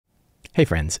Hey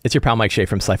friends, it's your pal Mike Shea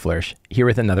from Sly Flourish, here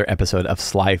with another episode of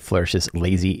Sly Flourish's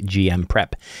Lazy GM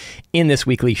Prep. In this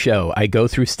weekly show, I go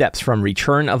through steps from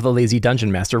Return of the Lazy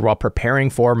Dungeon Master while preparing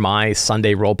for my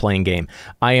Sunday role-playing game.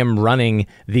 I am running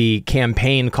the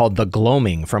campaign called The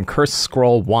Gloaming from Curse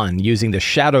Scroll 1 using the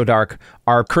Shadowdark.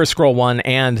 Our Curse Scroll 1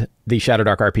 and the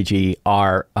Shadowdark RPG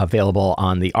are available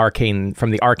on the Arcane,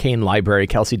 from the Arcane Library,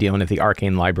 Kelsey Dion of the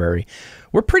Arcane Library.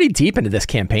 We're pretty deep into this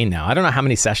campaign now. I don't know how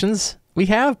many sessions we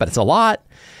have, but it's a lot,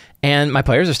 and my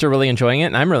players are still really enjoying it,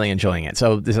 and I'm really enjoying it.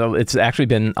 So it's actually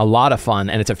been a lot of fun,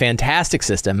 and it's a fantastic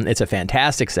system. It's a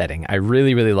fantastic setting. I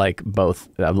really, really like both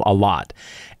a lot,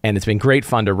 and it's been great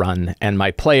fun to run. And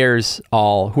my players,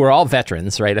 who are all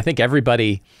veterans, right? I think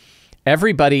everybody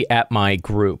at my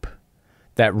group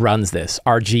that runs this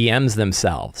are GMs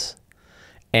themselves,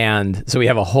 and so we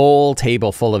have a whole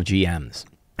table full of GMs.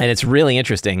 And it's really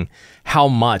interesting how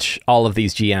much all of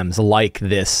these GMs like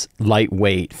this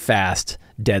lightweight, fast,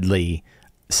 deadly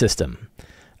system.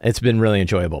 It's been really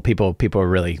enjoyable. People are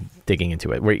really digging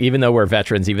into it. Even though we're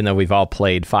veterans, even though we've all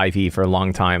played 5e for a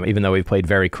long time, even though we've played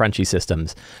very crunchy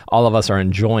systems, all of us are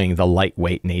enjoying the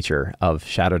lightweight nature of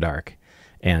Shadowdark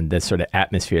and this sort of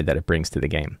atmosphere that it brings to the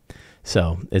game.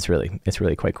 So it's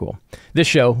really quite cool. This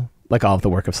show, like all of the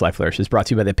work of Sly Flourish, is brought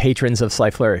to you by the patrons of Sly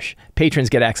Flourish. Patrons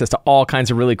get access to all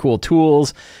kinds of really cool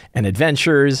tools and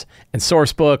adventures and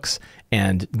source books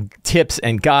and tips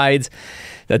and guides,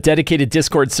 a dedicated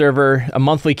Discord server, a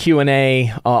monthly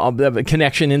Q&A, a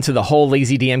connection into the whole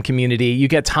Lazy DM community. You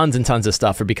get tons and tons of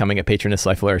stuff for becoming a patron of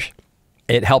Sly Flourish.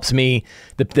 It helps me,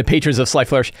 the patrons of Sly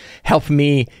Flourish help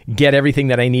me get everything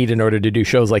that I need in order to do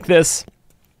shows like this,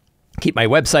 keep my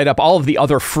website up. All of the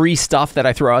other free stuff that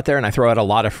I throw out there, and I throw out a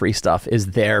lot of free stuff, is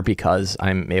there because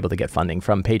I'm able to get funding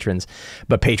from patrons.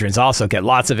 But patrons also get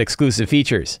lots of exclusive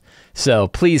features. So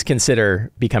please consider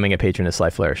becoming a patron of Sly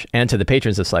Flourish. And to the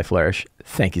patrons of Sly Flourish,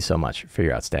 thank you so much for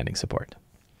your outstanding support.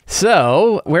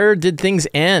 So where did things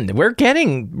end?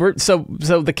 So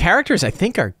the characters, I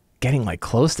think, are getting like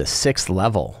close to 6th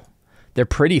level. They're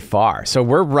pretty far. So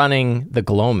we're running the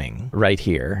Gloaming right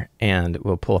here, and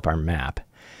we'll pull up our map.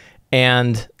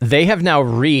 And they have now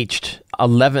reached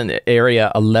area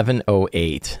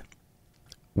 1108,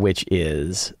 which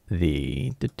is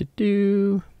the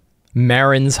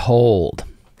Marin's Hold.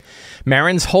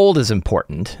 Marin's Hold is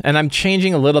important, and I'm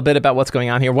changing a little bit about what's going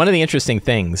on here. One of the interesting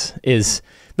things is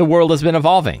the world has been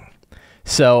evolving.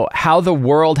 So how the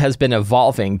world has been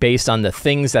evolving based on the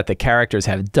things that the characters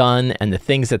have done and the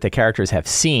things that the characters have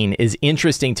seen is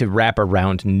interesting to wrap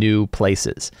around new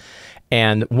places.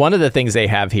 And one of the things they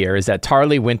have here is that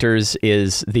Tarley Winters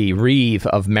is the Reeve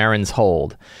of Marin's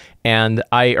Hold. And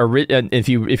if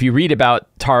you read about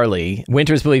Tarley,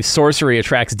 Winters believes sorcery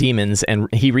attracts demons,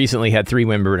 and he recently had 3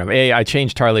 women. A, I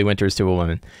changed Tarley Winters to a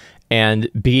woman. And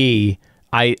B,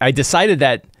 I decided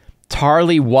that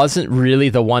Tarley wasn't really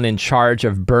the one in charge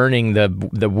of burning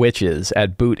the witches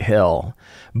at Boot Hill,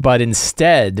 but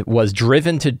instead was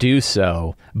driven to do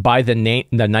so by the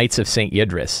Knights of St.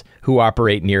 Yidris, who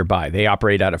operate nearby. They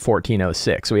operate out of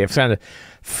 1406. So we have kind of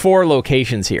 4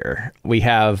 locations here. We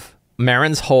have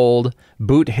Marin's Hold,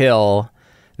 Boot Hill,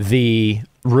 the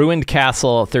ruined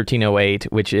castle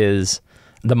 1308, which is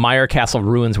the Meyer Castle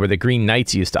ruins where the Green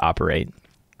Knights used to operate.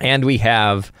 And we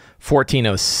have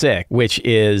 1406, which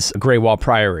is Greywall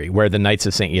Priory, where the Knights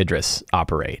of St. Yidris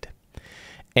operate.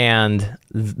 And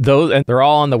they're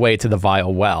all on the way to the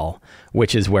Vile Well,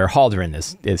 which is where Haldren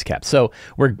is kept. So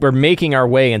we're making our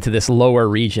way into this lower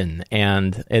region,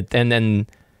 and then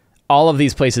all of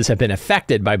these places have been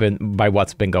affected by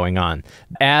what's been going on.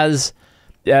 As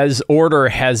order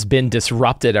has been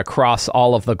disrupted across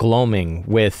all of the Gloaming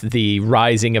with the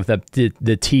rising of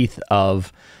the teeth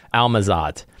of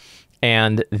Almazat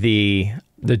and the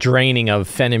draining of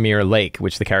Fenimir Lake,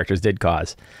 which the characters did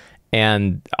cause.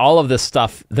 And all of this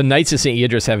stuff, the Knights of St.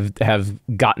 Yidris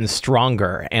have gotten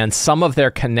stronger, and some of their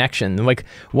connection, like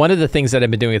one of the things that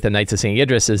I've been doing with the Knights of St.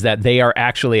 Yidris is that they are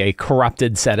actually a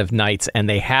corrupted set of knights, and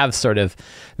they have sort of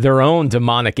their own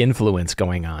demonic influence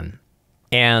going on.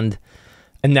 And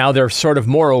now they're sort of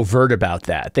more overt about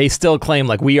that. They still claim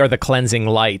like we are the cleansing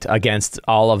light against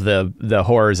all of the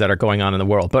horrors that are going on in the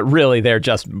world, but really they're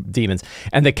just demons.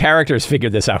 And the characters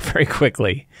figured this out very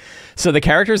quickly. So the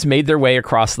characters made their way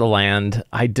across the land.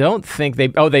 I don't think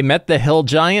they met the hill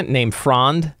giant named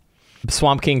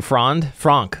Swamp King Frank.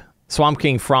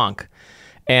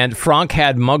 And Frank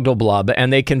had Mugdleblub,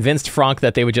 and they convinced Frank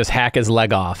that they would just hack his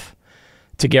leg off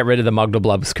to get rid of the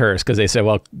Mugdleblub's curse, because they said,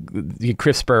 well,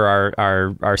 CRISPR,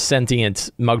 our sentient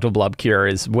Mugdleblub cure,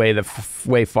 is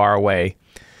way far away.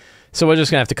 So we're just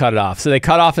going to have to cut it off. So they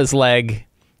cut off his leg,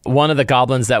 one of the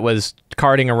goblins that was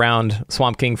carting around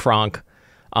Swamp King Frank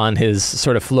on his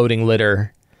sort of floating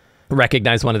litter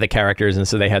recognized one of the characters, and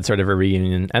so they had sort of a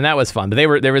reunion, and that was fun.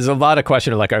 But there was a lot of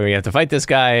question of like, are we going to have to fight this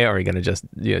guy, or are we going to just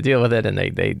deal with it? And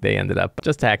they ended up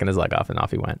just hacking his leg off, and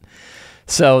off he went.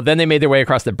 So then they made their way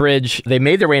across the bridge. They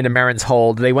made their way into Marin's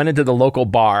Hold. They went into the local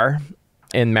bar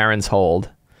in Marin's Hold,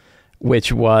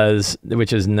 which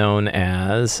is known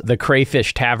as the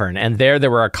Crayfish Tavern. And there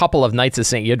were a couple of Knights of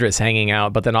St. Yidris hanging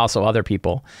out, but then also other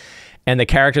people. And the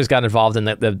characters got involved, and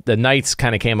the knights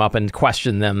kind of came up and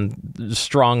questioned them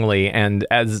strongly. And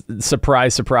as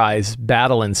surprise,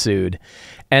 battle ensued.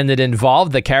 And it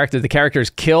involved the characters. The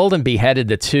characters killed and beheaded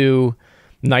the two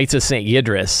Knights of St.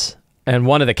 Yidris. And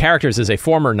one of the characters is a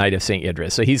former Knight of St.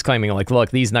 Yidris. So he's claiming, like, look,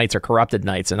 these knights are corrupted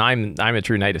knights, and I'm a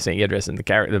true Knight of St. Yidris. And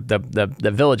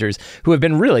the villagers, who have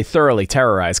been really thoroughly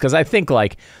terrorized, because I think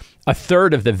like a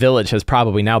third of the village has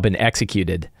probably now been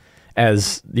executed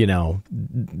as,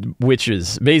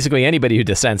 witches. Basically anybody who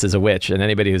dissents is a witch, and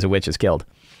anybody who's a witch is killed.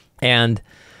 And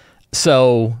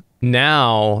so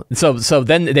now, so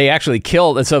then they actually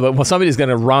killed, and so somebody's going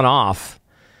to run off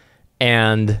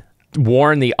and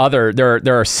warn the other.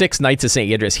 There are 6 Knights of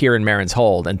St. Yidris here in Marin's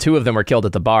Hold, and 2 of them were killed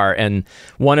at the bar, and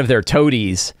one of their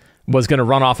toadies was going to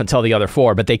run off and tell the other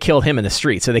 4, but they killed him in the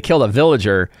street. So they killed a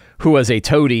villager who was a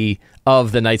toady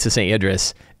of the Knights of St.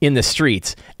 Yidris in the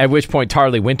streets, at which point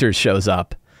Tarley Winters shows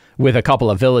up with a couple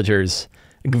of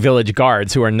village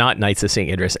guards who are not Knights of St.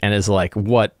 Yidris, and is like,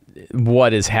 what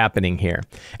is happening here?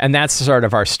 And that's sort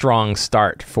of our strong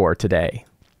start for today.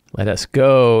 Let us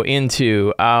go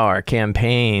into our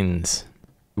campaigns.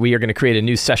 We are going to create a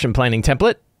new session planning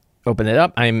template. Open it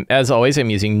up. As always,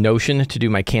 I'm using Notion to do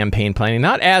my campaign planning.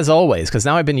 Not as always, because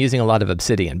now I've been using a lot of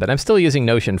Obsidian, but I'm still using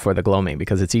Notion for the Gloaming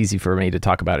because it's easy for me to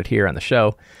talk about it here on the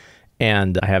show,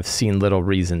 and I have seen little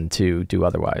reason to do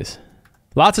otherwise.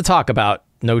 Lots of talk about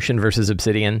Notion versus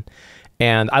Obsidian,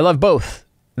 and I love both.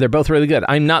 They're both really good.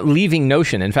 I'm not leaving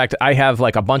Notion. In fact, I have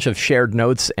like a bunch of shared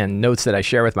notes and notes that I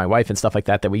share with my wife and stuff like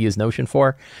that we use Notion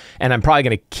for. And I'm probably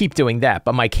going to keep doing that.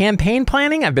 But my campaign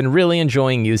planning, I've been really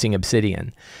enjoying using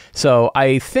Obsidian. So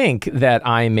I think that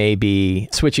I may be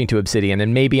switching to Obsidian,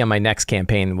 and maybe on my next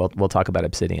campaign, we'll talk about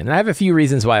Obsidian. And I have a few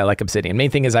reasons why I like Obsidian.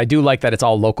 Main thing is I do like that it's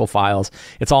all local files.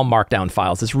 It's all markdown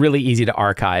files. It's really easy to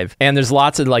archive. And there's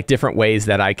lots of like different ways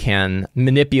that I can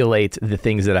manipulate the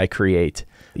things that I create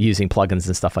using plugins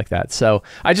and stuff like that. So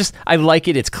I like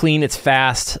it. It's clean, it's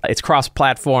fast, it's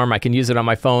cross-platform. I can use it on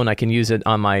my phone, I can use it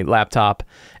on my laptop,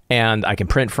 and I can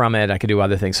print from it. I can do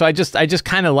other things. So I just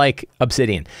kind of like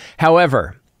Obsidian.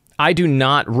 However, I do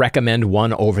not recommend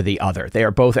one over the other. They are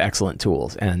both excellent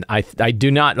tools. And I do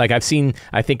not, like I've seen,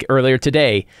 I think earlier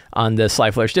today on the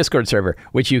Sly Flourish Discord server,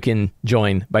 which you can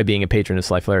join by being a patron of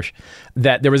Sly Flourish,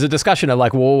 that there was a discussion of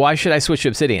like, well, why should I switch to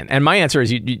Obsidian? And my answer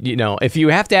is, you know, if you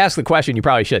have to ask the question, you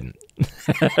probably shouldn't,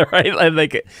 right?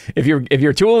 Like if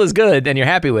your tool is good and you're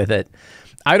happy with it,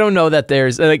 I don't know that there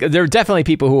are definitely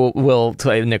people who will,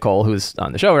 Nicole, who's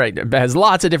on the show, right, has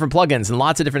lots of different plugins and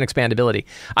lots of different expandability.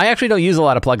 I actually don't use a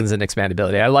lot of plugins and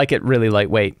expandability. I like it really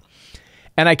lightweight.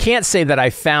 And I can't say that I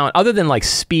found, other than like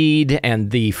speed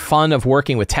and the fun of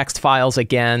working with text files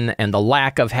again, and the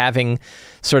lack of having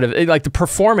sort of, like the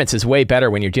performance is way better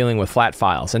when you're dealing with flat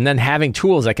files, and then having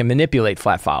tools that can manipulate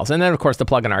flat files. And then of course the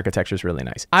plugin architecture is really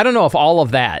nice. I don't know if all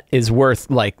of that is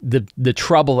worth like the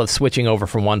trouble of switching over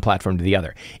from one platform to the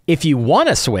other. If you want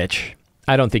to switch,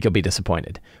 I don't think you'll be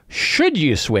disappointed. Should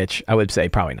you switch? I would say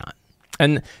probably not.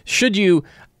 And you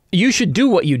should do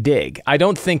what you dig. I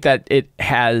don't think that it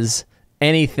has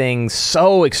anything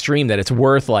so extreme that it's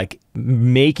worth like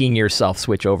making yourself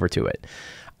switch over to it.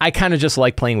 I kind of just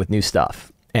like playing with new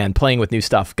stuff, and playing with new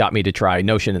stuff got me to try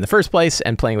Notion in the first place,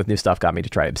 and playing with new stuff got me to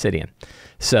try Obsidian.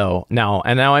 So now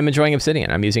I'm enjoying Obsidian.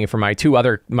 I'm using it for my two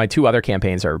other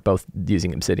campaigns are both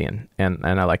using Obsidian, and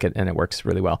I like it, and it works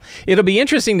really well. It'll be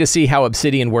interesting to see how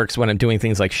Obsidian works when I'm doing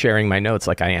things like sharing my notes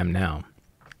like I am now.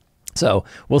 So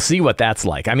we'll see what that's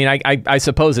like. I mean, I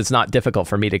suppose it's not difficult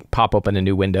for me to pop open a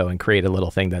new window and create a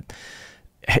little thing that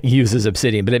uses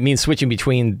Obsidian, but it means switching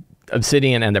between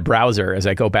Obsidian and the browser as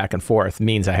I go back and forth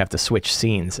means I have to switch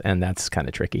scenes, and that's kind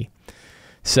of tricky.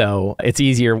 So it's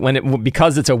easier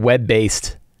because it's a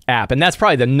web-based app, and that's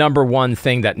probably the number one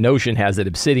thing that Notion has that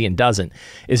Obsidian doesn't,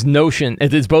 is Notion,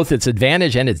 it is both its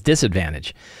advantage and its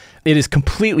disadvantage. It is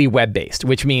completely web-based,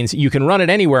 which means you can run it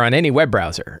anywhere on any web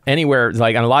browser. Anywhere,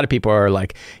 like, and a lot of people are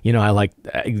like, I like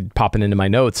popping into my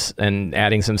notes and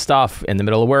adding some stuff in the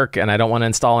middle of work, and I don't want to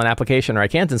install an application, or I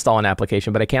can't install an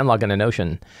application, but I can log into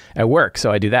Notion at work,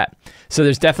 so I do that. So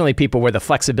there's definitely people where the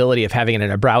flexibility of having it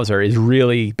in a browser is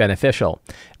really beneficial.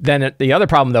 Then the other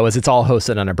problem, though, is it's all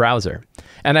hosted on a browser.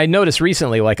 And I noticed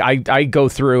recently, like I go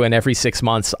through and every 6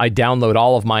 months, I download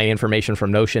all of my information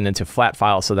from Notion into flat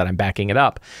files so that I'm backing it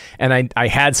up. And I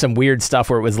had some weird stuff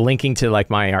where it was linking to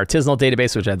like my artisanal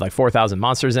database, which had like 4,000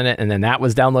 monsters in it. And then that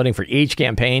was downloading for each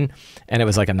campaign. And it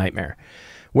was like a nightmare.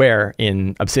 Where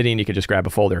in Obsidian, you could just grab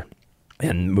a folder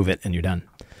and move it and you're done.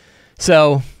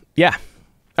 So yeah.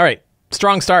 All right.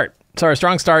 Strong start. So our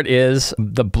strong start is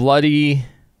the bloody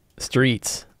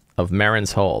streets of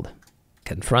Marin's Hold,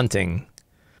 confronting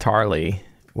Tarly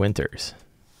Winters.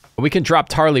 We can drop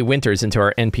Tarly Winters into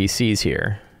our NPCs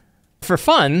here. For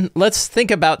fun, let's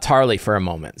think about Tarly for a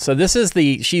moment. So this is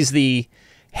she's the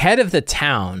head of the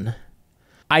town.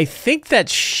 I think that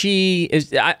she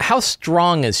is, how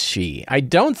strong is she? I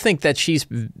don't think that she's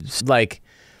like,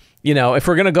 if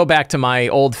we're going to go back to my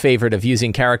old favorite of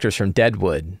using characters from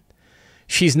Deadwood,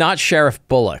 she's not Sheriff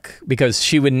Bullock, because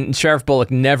Sheriff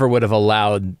Bullock never would have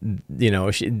allowed,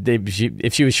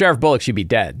 if she was Sheriff Bullock, she'd be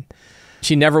dead.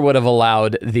 She never would have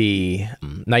allowed the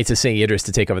Knights of St. Idris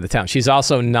to take over the town. She's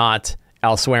also not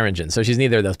Al Swearingen, so she's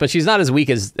neither of those. But she's not as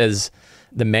weak as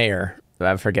the mayor.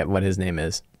 I forget what his name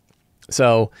is.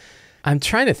 So I'm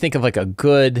trying to think of like a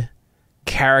good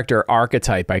character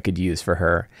archetype I could use for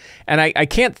her. And I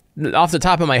can't, off the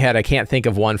top of my head, I can't think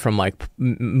of one from like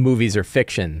movies or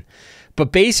fiction.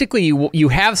 But basically, you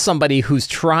have somebody who's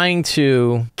trying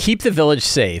to keep the village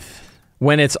safe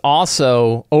when it's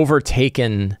also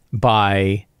overtaken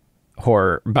by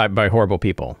horrible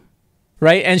people,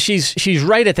 right? And she's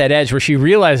right at that edge where she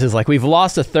realizes like we've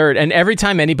lost a third, and every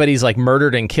time anybody's like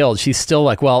murdered and killed, she's still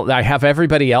like, well, I have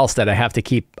everybody else that I have to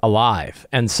keep alive,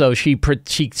 and so she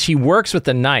works with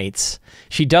the knights.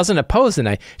 She doesn't oppose the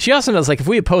knights. She also knows like if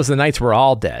we oppose the knights, we're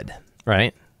all dead,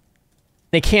 right?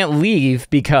 They can't leave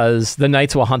because the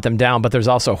knights will hunt them down, but there's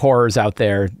also horrors out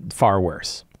there far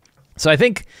worse. So I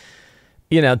think,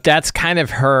 that's kind of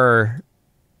her,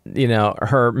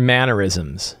 her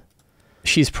mannerisms.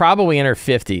 She's probably in her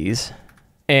 50s.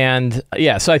 And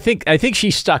yeah, so I think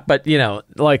she's stuck, but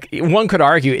like one could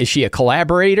argue, is she a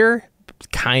collaborator?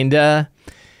 Kinda.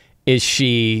 Is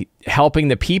she helping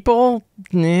the people?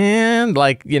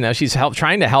 Like, she's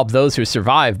trying to help those who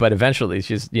survive, but eventually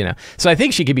she's, so I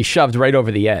think she could be shoved right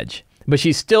over the edge. But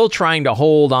she's still trying to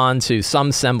hold on to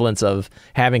some semblance of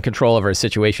having control over a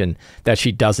situation that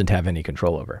she doesn't have any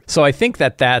control over. So I think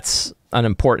that that's an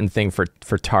important thing for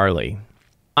Tarly.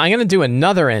 I'm going to do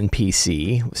another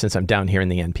NPC, since I'm down here in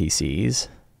the NPCs,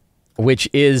 which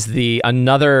is the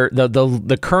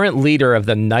current leader of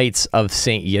the Knights of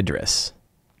St. Idris.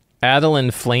 Adolin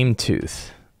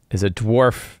Flametooth is a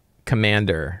dwarf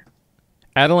commander.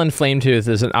 Adolin Flametooth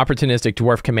is an opportunistic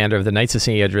dwarf commander of the Knights of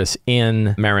St. Idris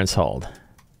in Marin's Hold.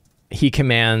 He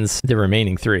commands the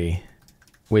remaining three,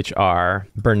 which are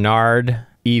Bernard,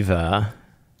 Eva,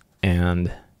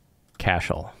 and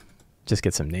Cashel. Just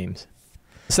get some names.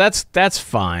 So that's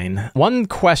fine. One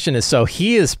question is, so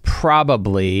he is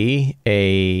probably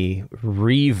a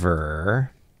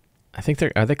Reaver. I think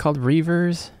are they called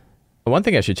Reavers? One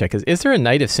thing I should check is there a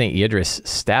Knight of St. Idris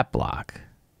stat block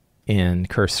in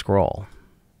Cursed Scroll?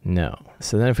 No.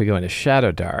 So then if we go into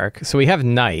Shadowdark, so we have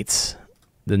Knights,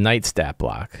 the Knight stat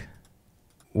block,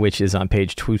 which is on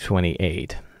page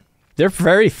 228. They're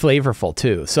very flavorful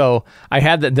too. So I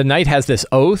had the Knight has this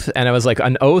oath, and I was like,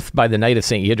 an oath by the Knight of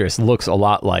St. Idris looks a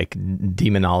lot like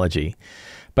demonology.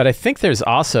 But I think there's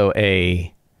also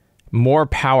a more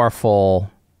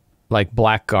powerful, like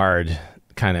Blackguard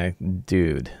kind of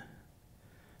dude.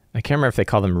 I can't remember if they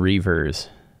call them Reavers.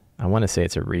 I want to say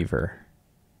it's a Reaver.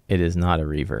 It is not a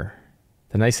Reaver.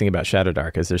 The nice thing about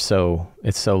Shadowdark is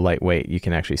it's so lightweight, you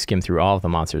can actually skim through all of the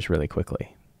monsters really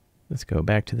quickly. Let's go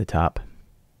back to the top.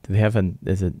 Do they have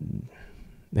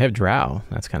they have Drow.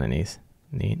 That's kind of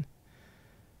neat.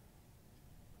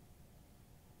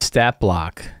 Stat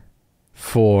block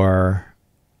for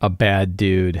a bad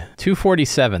dude.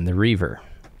 247, the Reaver.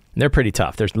 And they're pretty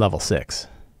tough. They're level 6.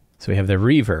 So we have the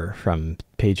Reaver from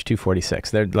page 246.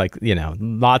 They're like,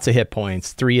 lots of hit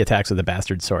points, 3 attacks with the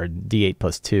Bastard Sword, D8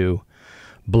 plus 2,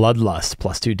 Bloodlust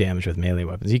plus 2 damage with melee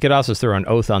weapons. You could also throw an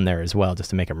Oath on there as well,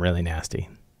 just to make them really nasty.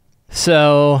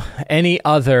 So any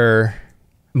other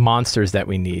monsters that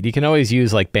we need? You can always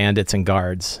use like bandits and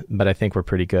guards, but I think we're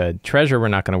pretty good. Treasure we're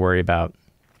not going to worry about.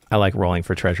 I like rolling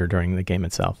for treasure during the game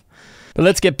itself. But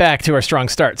let's get back to our strong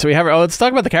start. So we have, let's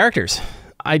talk about the characters.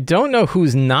 I don't know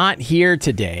who's not here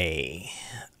today.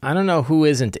 I don't know who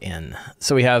isn't in.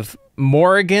 So we have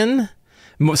Morrigan.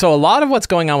 So a lot of what's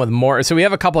going on with Morrigan. So we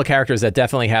have a couple of characters that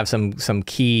definitely have some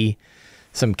key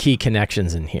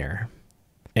connections in here.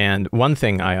 And one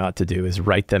thing I ought to do is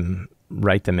write them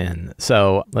in.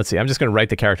 So let's see. I'm just going to write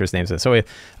the characters' names. So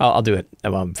I'll do it.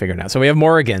 I'm figuring it out. So we have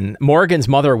Morrigan. Morrigan's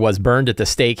mother was burned at the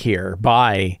stake here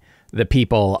by the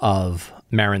people of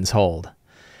Marin's Hold,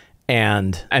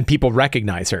 and people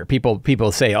recognize her.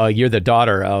 People say, "Oh, you're the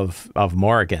daughter of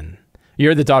Morrigan.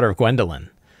 You're the daughter of Gwendolyn,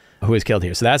 who was killed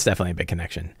here." So that's definitely a big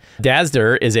connection.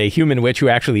 Dazder is a human witch who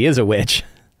actually is a witch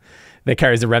that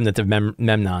carries the remnant of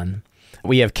Memnon.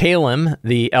 We have Calum,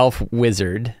 the elf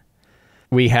wizard.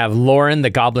 We have Lauren, the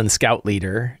goblin scout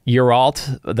leader.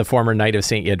 Uralt, the former knight of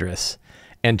St. Idris,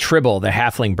 and Tribble, the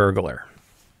halfling burglar.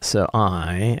 So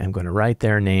I am going to write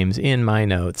their names in my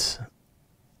notes.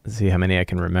 Let's see how many I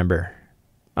can remember.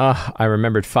 I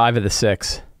remembered 5 of the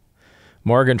 6.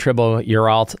 Morrigan, Tribble,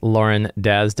 Uralt, Lauren,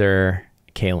 Dazder,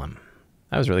 Calum.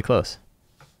 That was really close.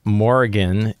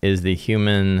 Morrigan is the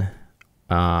human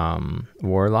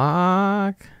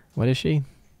warlock. What is she?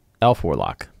 Elf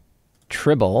warlock.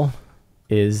 Tribble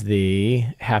is the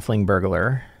halfling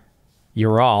burglar.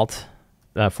 Uralt,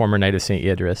 former knight of St.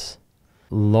 Idris.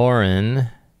 Lauren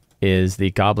is the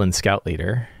goblin scout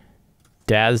leader.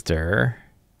 Dazder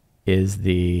is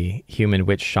the human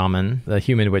witch shaman, the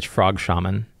human witch frog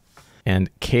shaman. And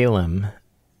Calum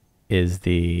is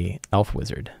the elf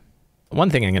wizard. One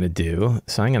thing I'm going to do,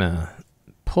 so I'm going to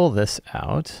pull this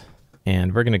out,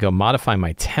 and we're going to go modify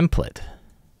my template.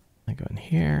 I go in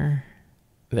here.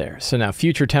 There. So now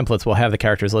future templates will have the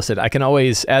characters listed. I can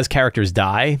always, as characters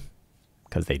die,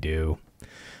 because they do,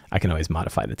 I can always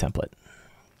modify the template.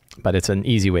 But it's an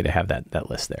easy way to have that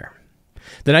list there.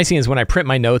 The nice thing is when I print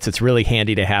my notes, it's really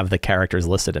handy to have the characters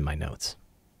listed in my notes.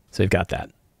 So you've got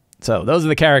that. So those are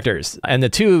the characters. And the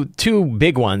two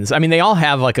big ones, I mean, they all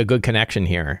have like a good connection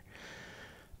here.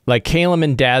 Like Calum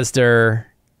and Dazder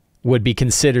would be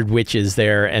considered witches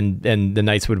there, and the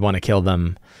knights would want to kill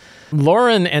them.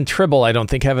 Lauren and Tribble, I don't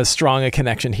think, have as strong a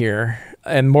connection here.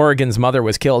 And Morrigan's mother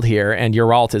was killed here, and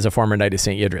Uralt is a former knight of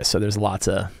St. Idris. So there's lots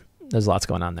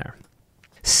going on there.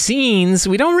 Scenes,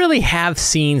 we don't really have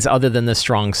scenes other than the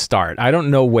strong start. I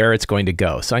don't know where it's going to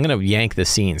go. So I'm going to yank the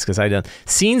scenes because I don't.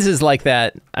 Scenes is like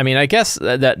that. I mean, I guess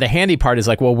that the handy part is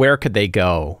like, well, where could they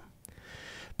go?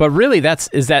 But really,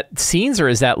 is that scenes or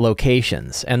is that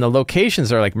locations? And the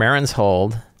locations are like Marin's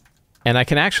Hold, and I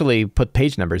can actually put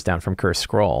page numbers down from Cursed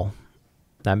Scroll.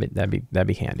 That'd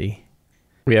be handy.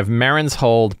 We have Marin's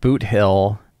Hold, Boot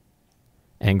Hill,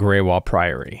 and Greywall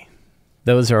Priory.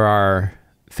 Those are our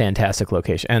fantastic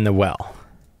location, and the well,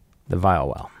 the Vile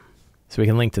Well. So we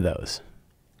can link to those.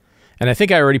 And I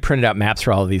think I already printed out maps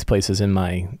for all of these places in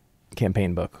my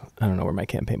campaign book. I don't know where my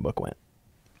campaign book went,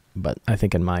 but I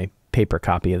think in my paper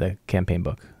copy of the campaign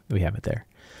book, we have it there.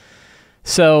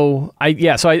 So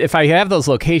if I have those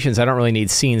locations, I don't really need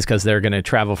scenes because they're going to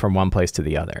travel from one place to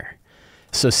the other.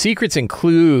 So secrets and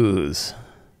clues.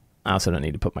 I also don't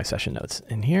need to put my session notes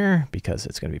in here because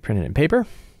it's going to be printed in paper.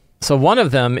 So one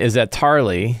of them is that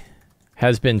Tarly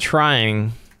has been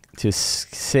trying to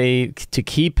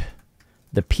keep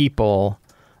the people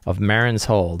of Marin's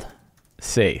Hold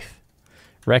safe,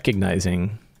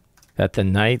 recognizing that the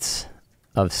Knights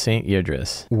of St.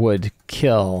 Idris would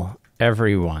kill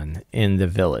everyone in the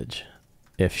village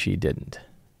if she didn't.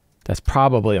 That's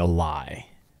probably a lie.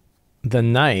 The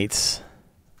Knights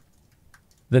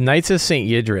of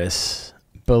St. Idris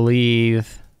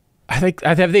believe, I think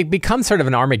they've become sort of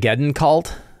an Armageddon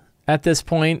cult at this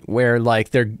point where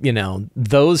like they're,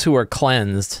 those who are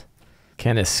cleansed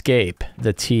can escape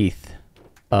the teeth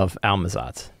of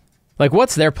Almazat. Like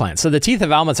what's their plan? So the teeth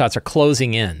of Almazat are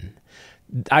closing in.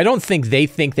 I don't think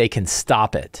they can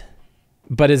stop it.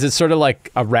 But is it sort of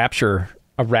like a rapture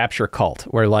cult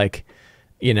where like,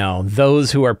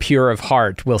 those who are pure of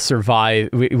heart will survive,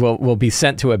 will be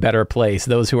sent to a better place.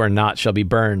 Those who are not shall be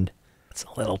burned. It's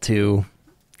a little too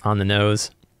on the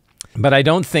nose. But I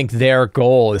don't think their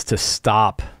goal is to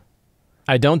stop.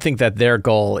 I don't think that their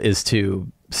goal is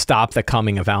to stop the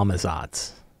coming of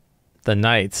Almazats. The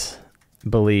Knights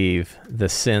believe the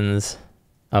sins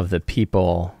of the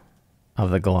people of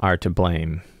the Gloaming are to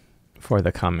blame for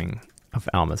the coming of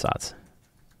Almazats.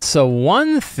 So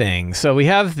one thing, we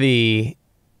have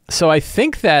I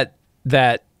think that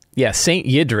St.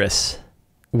 Idris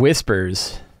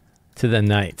whispers to the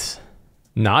Knights,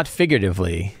 not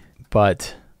figuratively,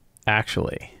 but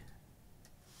actually,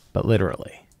 but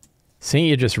literally.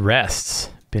 St. Idris rests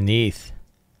beneath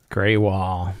Grey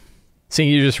Wall. So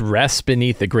you just rest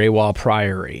beneath the Grey Wall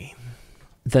Priory.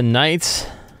 The Knights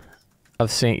of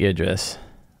St. Idris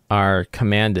are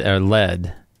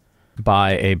led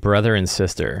by a brother and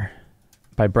sister,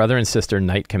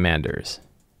 knight commanders.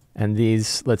 And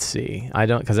these, let's see,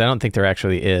 because I don't think there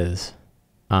actually is.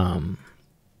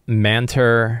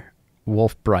 Manter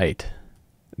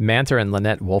and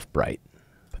Lynette Wolfbright.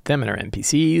 Put them in our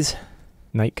NPCs.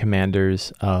 Knight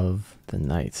commanders of the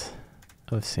Knights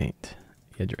of St.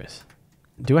 Idris.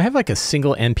 Do I have like a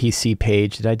single NPC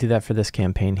page? Did I do that for this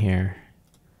campaign here?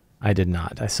 I did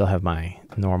not. I still have my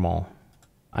normal.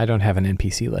 I don't have an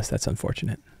NPC list. That's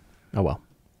unfortunate. Oh well.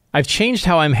 I've changed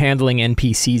how I'm handling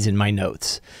NPCs in my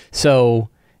notes. So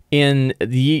in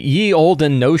the ye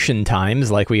olden Notion times,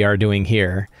 like we are doing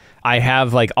here, I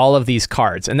have like all of these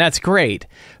cards, and that's great.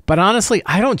 But honestly,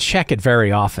 I don't check it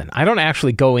very often. I don't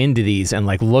actually go into these and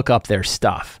like look up their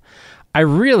stuff. I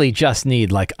really just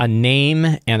need like a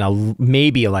name and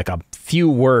maybe like a few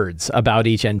words about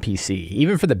each NPC,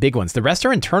 even for the big ones. The rest are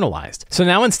internalized. So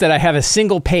now instead I have a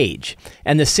single page,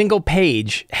 and the single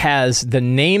page has the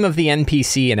name of the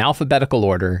NPC in alphabetical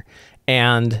order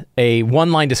and a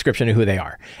one-line description of who they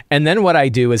are. And then what I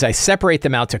do is I separate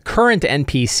them out to current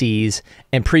NPCs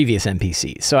and previous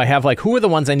NPCs. So I have like, who are the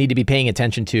ones I need to be paying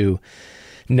attention to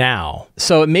now?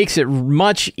 So it makes it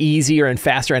much easier and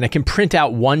faster, and I can print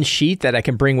out one sheet that I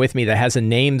can bring with me that has the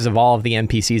names of all of the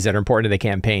NPCs that are important to the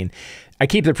campaign. I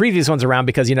keep the previous ones around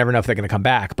because you never know if they're going to come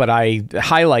back, but I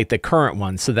highlight the current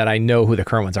ones so that I know who the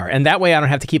current ones are. And that way I don't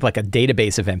have to keep like a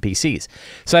database of NPCs.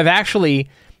 So I've actually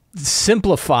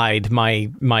simplified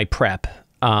my prep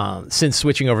since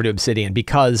switching over to Obsidian,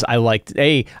 because I like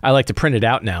to print it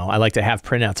out now. I like to have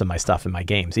printouts of my stuff in my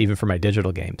games, even for my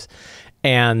digital games.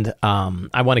 And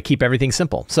I want to keep everything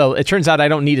simple. So it turns out I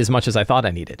don't need as much as I thought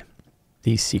I needed.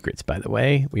 These secrets, by the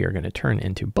way, we are going to turn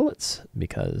into bullets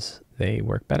because they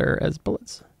work better as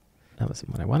bullets. That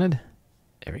wasn't what I wanted.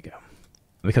 There we go.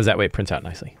 Because that way it prints out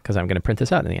nicely, because I'm going to print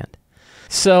this out in the end.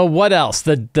 So what else?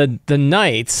 The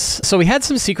Knights. So we had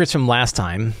some secrets from last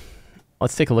time.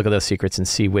 Let's take a look at those secrets and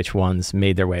see which ones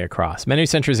made their way across. Many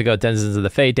centuries ago, denizens of the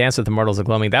Fae danced with the mortals of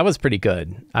Gloaming. That was pretty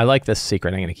good. I like this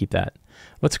secret. I'm going to keep that.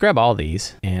 Let's grab all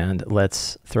these and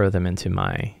let's throw them into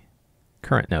my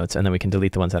current notes, and then we can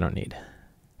delete the ones I don't need.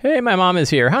 Hey, my mom is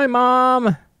here. Hi,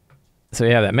 Mom. So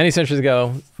we have that. Many centuries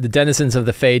ago, the denizens of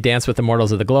the Fae danced with the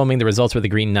mortals of the Gloaming. The results were the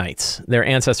Green Knights. Their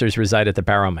ancestors reside at the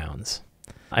Barrow Mounds.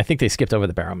 I think they skipped over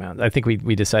the Barrow Mounds. I think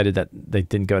we decided that they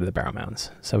didn't go to the Barrow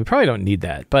Mounds. So we probably don't need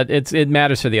that, but it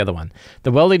matters for the other one.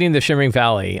 The well leading to the Shimmering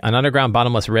Valley, an underground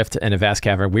bottomless rift and a vast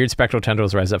cavern. Weird spectral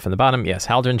tendrils rise up from the bottom. Yes,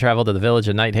 Haldren traveled to the village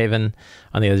of Nighthaven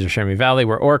on the edge of Shimmering Valley,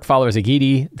 where Orc followers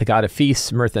Agidi, the god of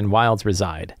feasts, mirth, and wilds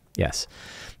reside. Yes.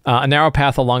 A narrow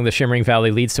path along the Shimmering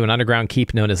Valley leads to an underground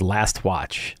keep known as Last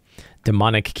Watch,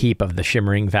 demonic keep of the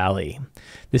Shimmering Valley.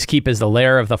 This keep is the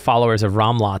lair of the followers of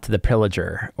Ramlot the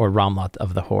Pillager, or Ramlot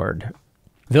of the Horde.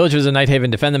 Villagers of Nighthaven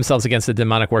defend themselves against the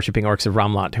demonic worshipping orcs of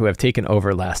Ramlot, who have taken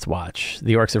over Last Watch.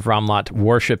 The orcs of Ramlot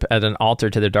worship at an altar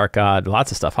to their dark god.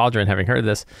 Lots of stuff. Haldren, having heard of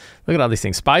this, look at all these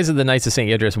things. Spies of the Knights of St.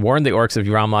 Idris warned the orcs of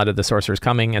Ramlot of the sorcerer's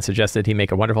coming and suggested he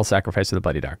make a wonderful sacrifice to the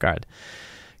bloody dark god.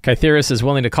 Kytheris is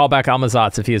willing to call back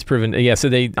Almazats if he is proven. Yeah, so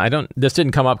this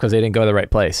didn't come up because they didn't go to the right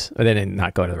place. Or they did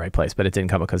not go to the right place, but it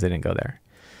didn't come up because they didn't go there.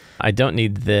 I don't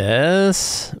need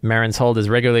this. Marin's Hold is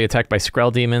regularly attacked by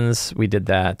Skrell demons. We did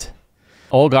that.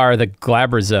 Olgar the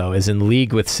Glabrazo is in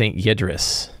league with St.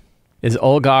 Yidris. Is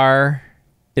Olgar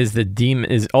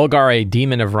a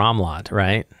demon of Ramlot,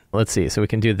 right? Let's see. So we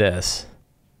can do this.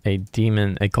 A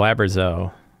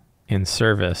Glabrazo in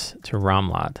service to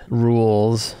Ramlot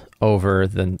rules over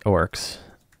the orcs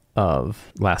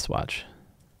of Last Watch.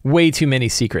 Way too many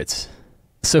secrets.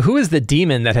 So who is the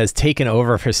demon that has taken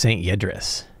over for St.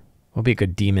 Yidris? What would be a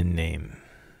good demon name?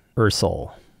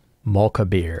 Ursel.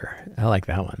 Molkabir. I like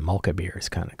that one. Molkabir is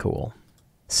kind of cool.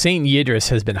 St. Yidris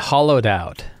has been hollowed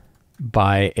out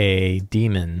by a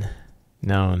demon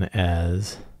known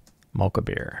as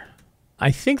Molkabir.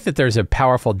 I think that there's a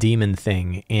powerful demon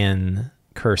thing in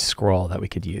Cursed Scroll that we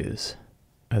could use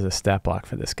as a stat block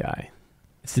for this guy.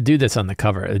 It's the dude that's on the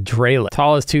cover. A Dralic.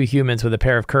 Tall as two humans with a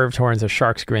pair of curved horns, a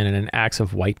shark's grin, and an axe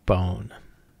of white bone.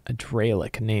 A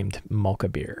Dralic named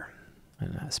Molkabir. I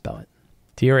don't know how to spell it.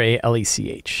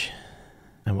 Dralech.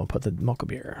 And we'll put the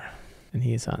Molkabir. And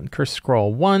he's on Cursed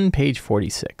Scroll 1, page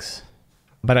 46.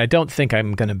 But I don't think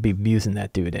I'm going to be using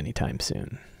that dude anytime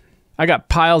soon. I got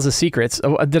piles of secrets.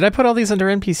 Oh, did I put all these under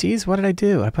NPCs? What did I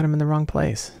do? I put them in the wrong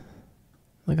place.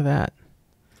 Look at that.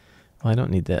 Well, I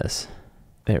don't need this.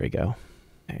 There we go.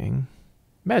 Dang.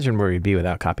 Imagine where we'd be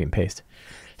without copy and paste.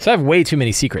 So I have way too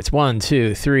many secrets. 1,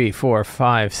 2, 3, 4,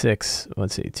 5, 6.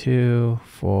 Let's see. 2,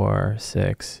 4,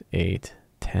 6, 8,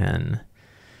 10,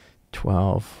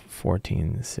 12,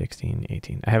 14, 16,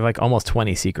 18. I have like almost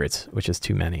 20 secrets, which is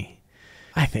too many.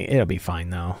 I think it'll be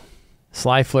fine though.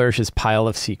 Sly Flourish's pile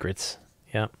of secrets.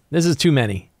 Yeah, this is too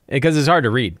many because it's hard to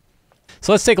read.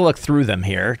 So let's take a look through them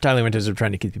here. Tiny Winters are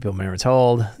trying to keep people in Marin's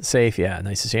hold. Safe, yeah,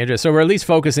 nice to see Andrea. So we're at least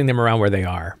focusing them around where they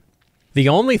are. The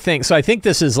only thing, so I think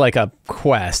this is like a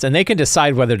quest, and they can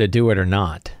decide whether to do it or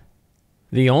not.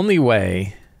 The only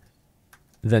way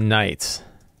the knights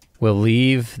will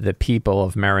leave the people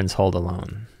of Marin's hold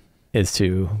alone is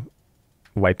to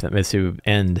wipe them, is to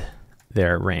end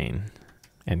their reign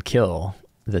and kill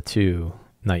the 2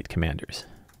 knight commanders.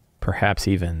 Perhaps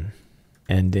even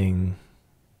ending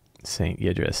Saint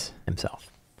Yidris himself.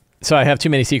 So I have too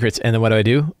many secrets, and then what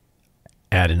do?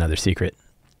 Add another secret.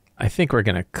 I think we're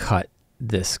gonna cut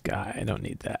this guy. I don't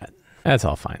need that. That's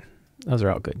all fine. Those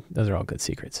are all good. Those are all good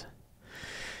secrets.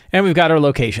 And we've got our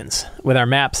locations with our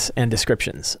maps and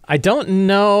descriptions. I don't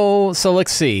know, so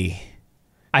let's see.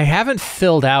 I haven't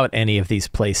filled out any of these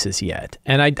places yet,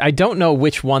 and I don't know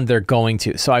which one they're going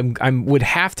to, so I would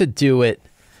have to do it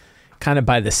kind of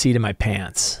by the seat of my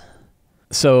pants.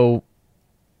 So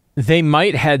they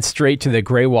might head straight to the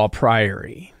Greywall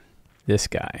Priory. This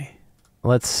guy.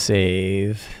 Let's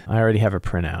save. I already have a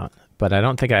printout, but I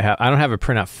don't have a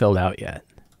printout filled out yet.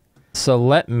 So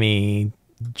let me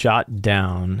jot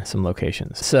down some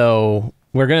locations. So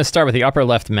we're going to start with the upper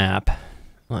left map.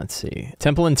 Let's see.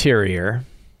 Temple Interior.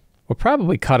 We'll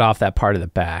probably cut off that part of the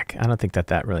back. I don't think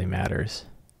that really matters.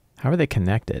 How are they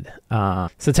connected?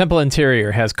 So Temple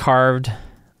Interior has carved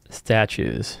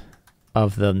statues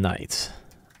of the knights.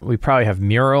 We probably have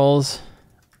murals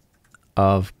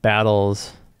of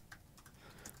battles,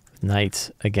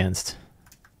 knights against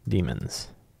demons.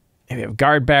 And we have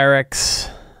guard barracks.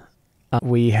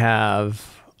 We have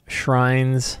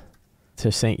shrines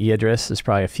to Saint Yidris. There's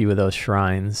probably a few of those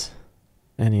shrines.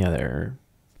 Any other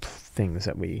things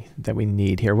that we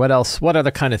need here? What else? What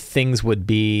other kind of things would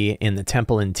be in the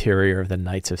temple interior of the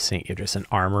Knights of Saint Yidris? An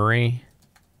armory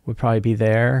would probably be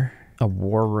there. A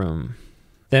war room.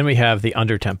 Then we have the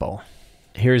Undertemple.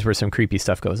 Here's where some creepy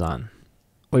stuff goes on.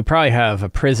 We probably have a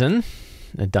prison,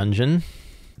 a dungeon,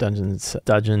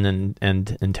 dungeon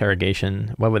and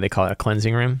interrogation. What would they call it? A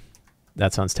cleansing room?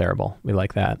 That sounds terrible. We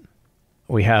like that.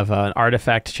 We have an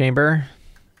artifact chamber.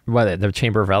 What? The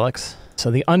Chamber of Relics. So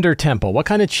the Undertemple. What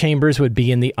kind of chambers would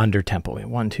be in the Undertemple? We have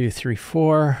 1, 2, 3,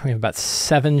 4. We have about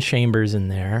 7 chambers in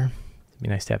there. It'd be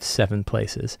nice to have 7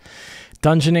 places.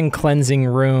 Dungeon and cleansing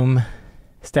room.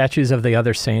 Statues of the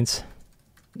other saints.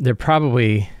 They're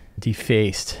probably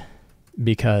defaced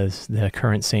because the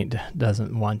current saint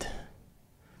doesn't want.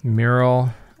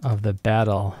 Mural of the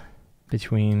battle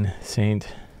between Saint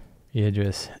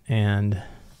Yidris and,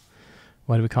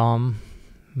 what do we call him?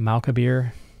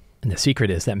 Malkabir. And the secret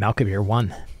is that Malkabir won.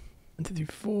 1, 2, 3,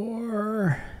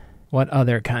 4. What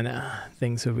other kind of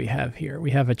things would we have here?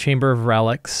 We have a Chamber of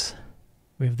Relics.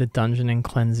 We have the Dungeon and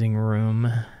Cleansing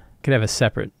Room. Could have a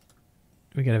separate.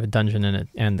 We could have a dungeon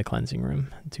and the cleansing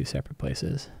room. 2 separate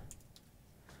places.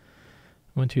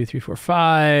 1, 2, 3, 4,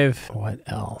 5. What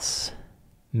else?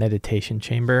 Meditation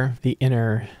chamber. The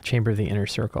inner chamber of the inner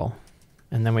circle.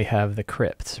 And then we have the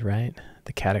crypts, right?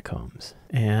 The catacombs.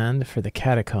 And for the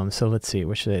catacombs, so let's see,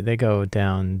 which they go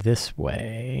down this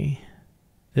way.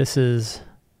 This is,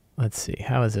 let's see,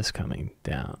 how is this coming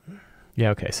down? Yeah,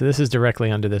 okay, so this is directly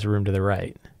under this room to the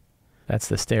right. That's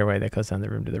the stairway that goes down the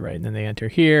room to the right. And then they enter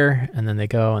here, and then they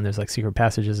go, and there's like secret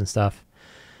passages and stuff.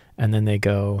 And then they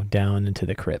go down into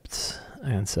the crypts.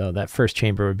 And so that first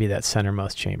chamber would be that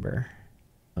centermost chamber.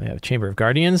 We have Chamber of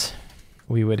Guardians.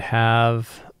 We would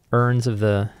have urns of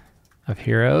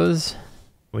heroes.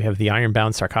 We have the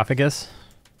Ironbound sarcophagus.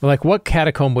 Like, what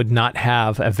catacomb would not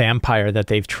have a vampire that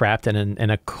they've trapped in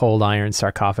a cold iron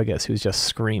sarcophagus who's just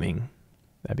screaming?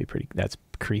 That'd be pretty. That's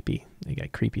creepy. They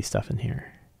got creepy stuff in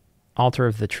here. Altar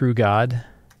of the True God,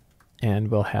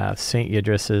 and we'll have Saint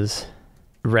Yidris's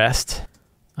rest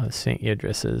of Saint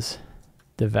Yidris's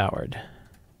devoured,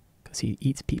 because he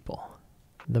eats people.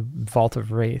 The Vault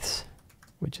of Wraiths,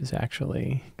 which is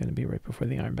actually going to be right before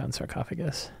the Ironbound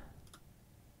sarcophagus.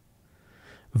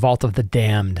 Vault of the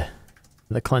Damned,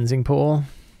 the cleansing pool.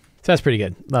 So that's pretty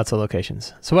good. Lots of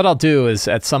locations. So what I'll do is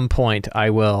at some point I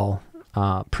will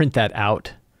print that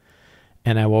out,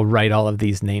 and I will write all of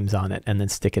these names on it and then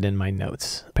stick it in my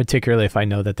notes, particularly if I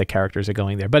know that the characters are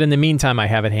going there. But in the meantime, I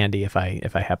have it handy if I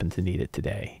happen to need it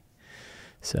today.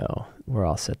 So we're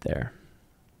all set there.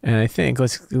 And I think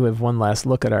let's have one last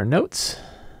look at our notes.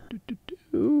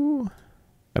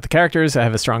 Got the characters. I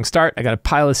have a strong start. I got a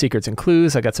pile of secrets and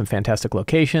clues. I got some fantastic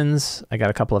locations. I got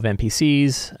a couple of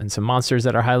NPCs and some monsters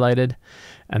that are highlighted.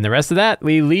 And the rest of that,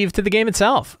 we leave to the game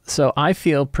itself. So I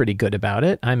feel pretty good about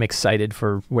it. I'm excited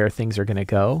for where things are going to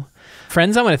go.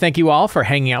 Friends, I want to thank you all for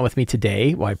hanging out with me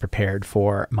today while I prepared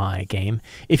for my game.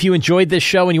 If you enjoyed this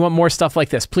show and you want more stuff like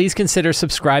this, please consider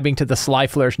subscribing to the Sly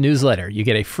Flourish newsletter. You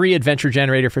get a free adventure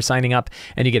generator for signing up,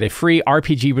 and you get a free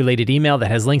RPG-related email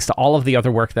that has links to all of the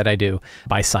other work that I do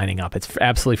by signing up. It's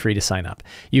absolutely free to sign up.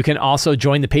 You can also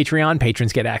join the Patreon.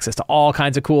 Patrons get access to all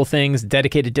kinds of cool things,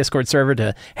 dedicated Discord server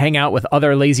to hang out with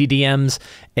other lazy DMs,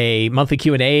 a monthly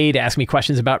Q&A to ask me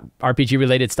questions about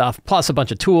RPG-related stuff, plus a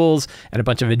bunch of tools and a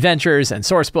bunch of adventures and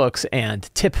source books and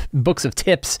books of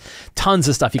tips, tons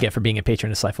of stuff you get for being a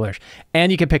patron of Sly Flourish.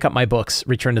 And you can pick up my books,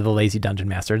 Return to the Lazy Dungeon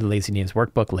Master, the Lazy DM's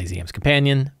Workbook, Lazy DM's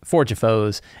Companion, Forge of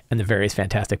Foes, and the various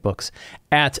fantastic books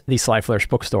at the Sly Flourish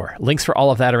bookstore. Links for all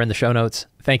of that are in the show notes.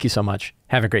 Thank you so much.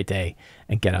 Have a great day,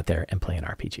 and get out there and play an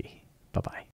RPG. Bye-bye.